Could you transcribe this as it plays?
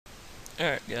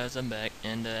Alright guys, I'm back,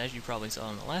 and as you probably saw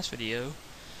in the last video,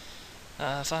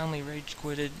 I finally rage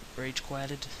quitted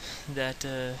that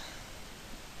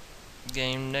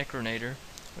game Necronator,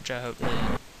 which I hope they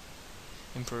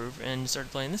improve, and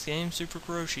started playing this game, Super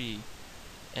Karoshi.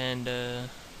 And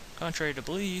contrary to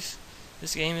belief,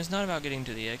 this game is not about getting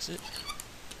to the exit.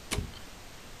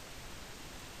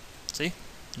 See?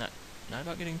 Not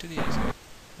about getting to the exit.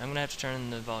 I'm gonna have to turn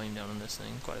the volume down on this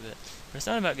thing quite a bit. But it's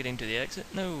not about getting to the exit,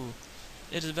 no.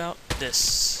 It is about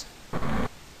this.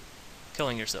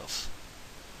 Killing yourself.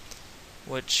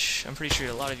 Which I'm pretty sure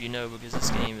a lot of you know because this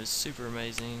game is super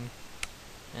amazing.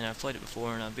 And I've played it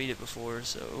before and I've beat it before,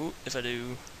 so if I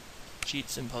do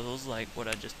cheats and puzzles like what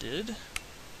I just did,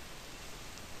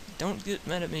 don't get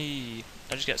mad at me.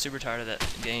 I just got super tired of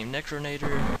that game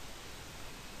Necronator.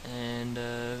 And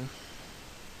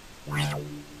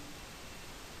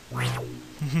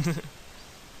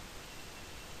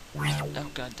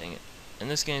oh god dang it. And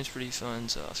this game's pretty fun,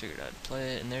 so I figured I'd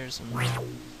play it, and there's some...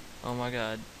 Oh my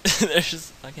god.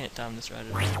 I can't time this right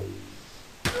at all.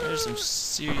 There's some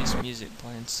serious music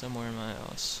playing somewhere in my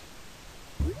house.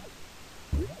 Oh,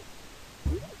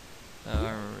 I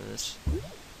remember this. You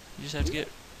just have to get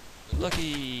lucky!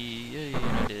 Yay, and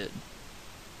I did.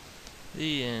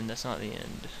 The end. That's not the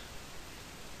end.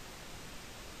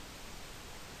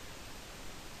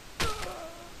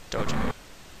 Told you.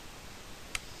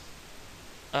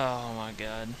 Oh my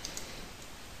god.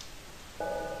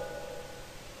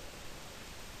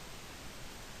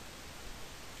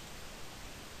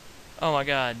 Oh my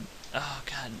god. Oh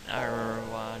god, I remember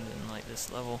why I didn't like this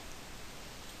level.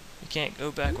 You can't go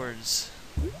backwards.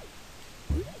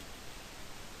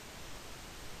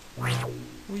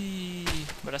 Whee!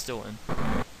 But I still win.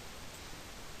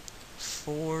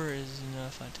 4 is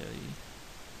enough, I tell you.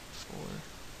 4.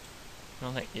 I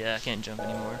don't think... Yeah, I can't jump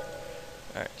anymore.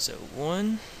 Alright, so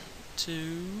 1,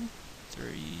 2,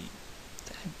 3...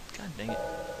 God dang it.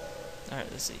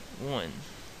 Alright, let's see. 1,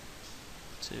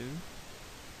 2,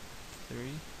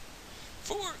 3,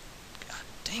 4! God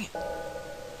dang it.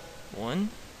 1,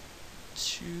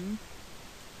 2,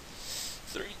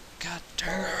 3... God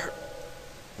dang it!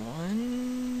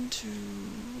 1, 2,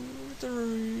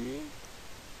 3...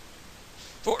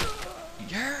 4!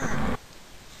 Yeah!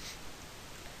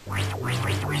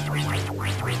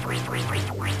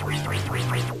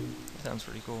 That sounds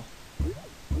pretty cool.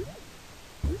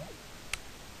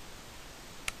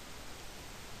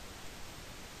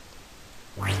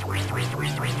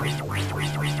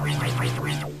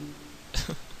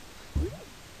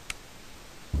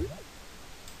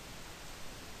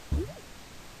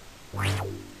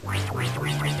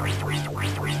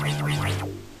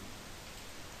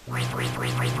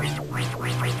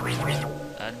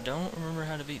 I don't remember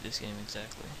how to beat this game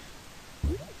exactly.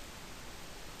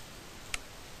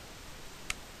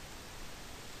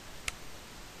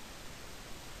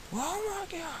 Oh my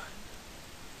god!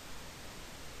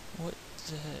 What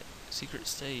the heck? Secret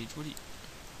stage? What do you...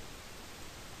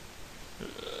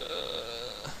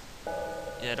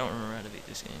 Yeah, I don't remember how to beat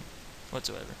this game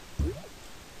whatsoever.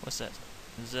 What's that?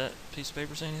 Does that piece of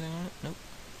paper say anything on it? Nope.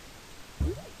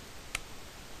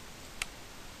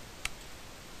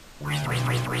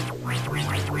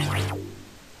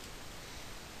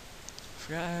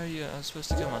 Forgot how I was supposed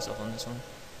to kill myself on this one.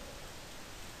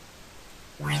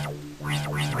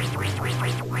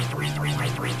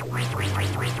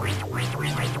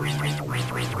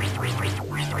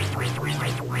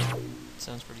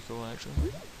 Sounds pretty cool, actually.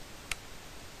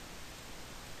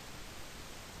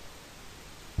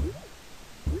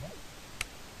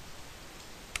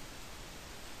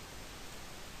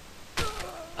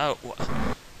 Oh,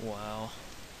 wow.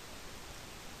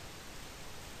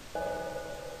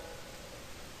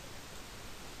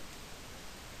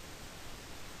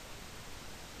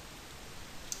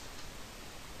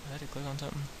 I had to click on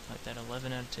something like that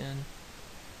 11 out of 10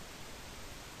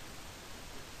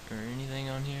 or anything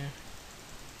on here.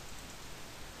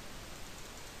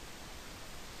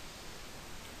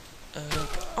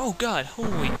 Oh god,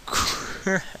 holy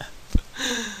crap.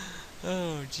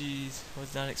 Oh jeez,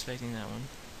 was not expecting that one.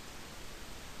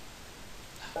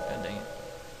 God dang it.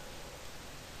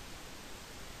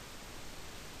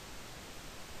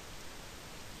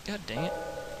 God dang it.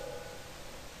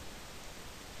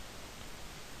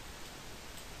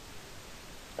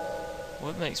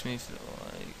 What makes me feel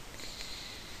like...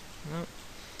 Nope.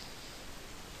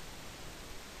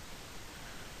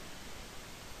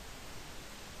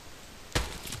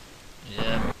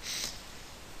 Yeah.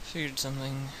 Figured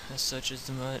something as such as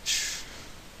much.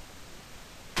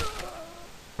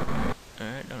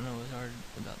 Alright, don't know what's hard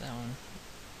about that one.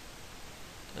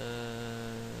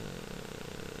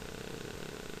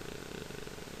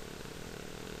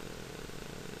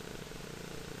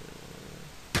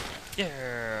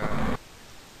 Yeah.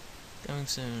 Coming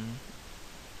soon.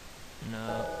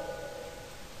 No.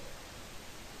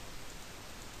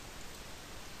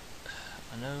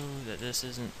 I know that this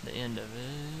isn't the end of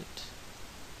it.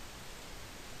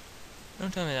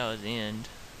 Don't tell me that was the end.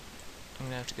 I'm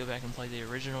gonna have to go back and play the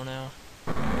original now.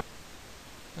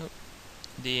 Nope.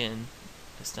 The end.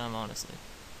 This time, honestly.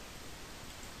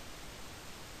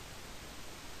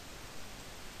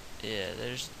 Yeah,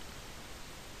 there's...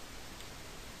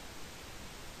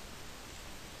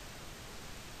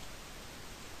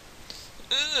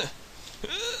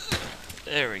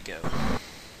 There we go.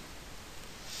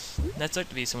 That sucked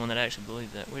to be someone that actually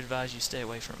believed that. We advise you stay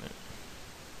away from it.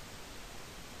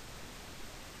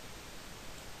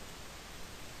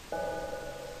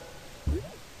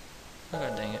 Oh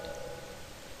god dang it.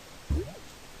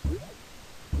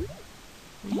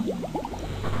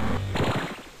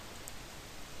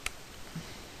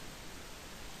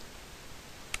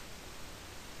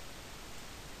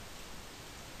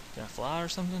 Can I fly or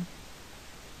something?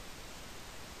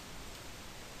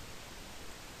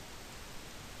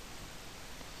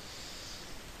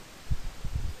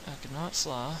 I could not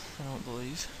fly, I don't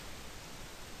believe.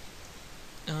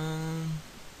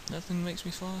 Nothing makes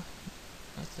me fly.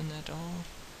 Nothing at all.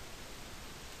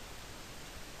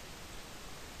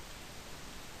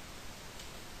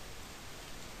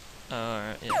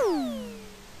 Alright, yeah.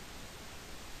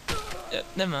 Yep,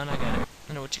 never mind, I got it.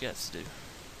 I know what you got to do.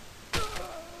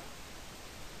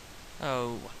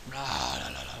 Oh,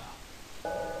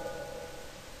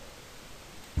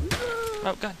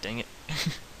 oh, god dang it.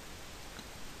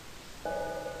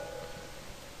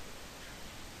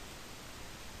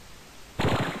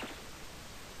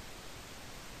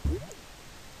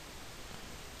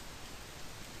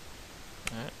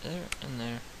 Alright, there and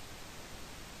there.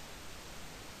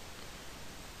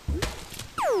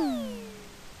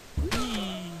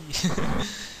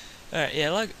 Alright, yeah,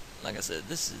 like I said,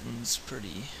 this is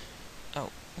pretty... Oh,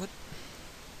 what?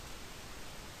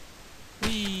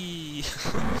 Whee!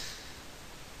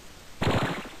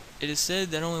 It is said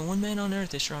that only one man on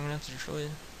Earth is strong enough to destroy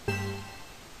it.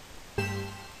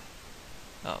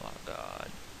 Oh my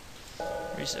god.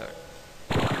 Restart.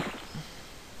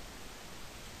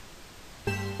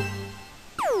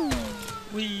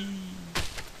 Whee!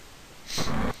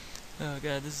 Oh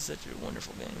god, this is such a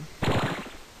wonderful game.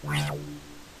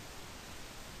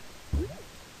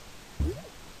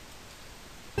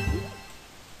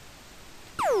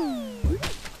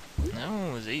 That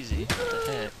one was easy. What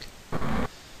the heck?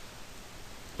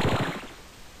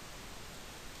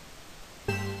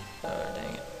 Oh,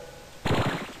 dang it.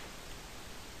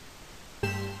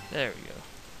 There we go.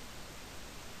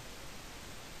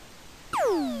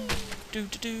 Do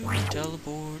do do,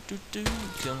 teleport, do do,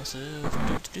 kill myself,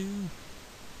 do do do.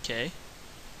 Okay.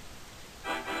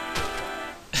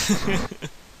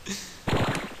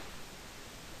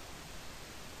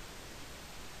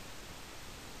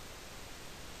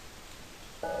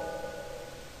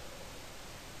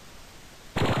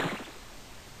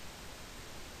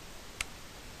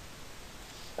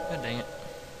 God dang it.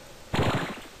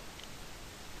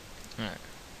 Alright.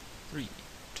 3,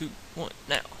 2, 1,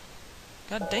 now.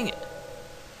 God dang it.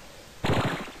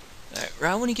 Alright,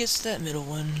 right when he gets to that middle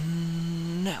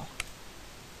one, now.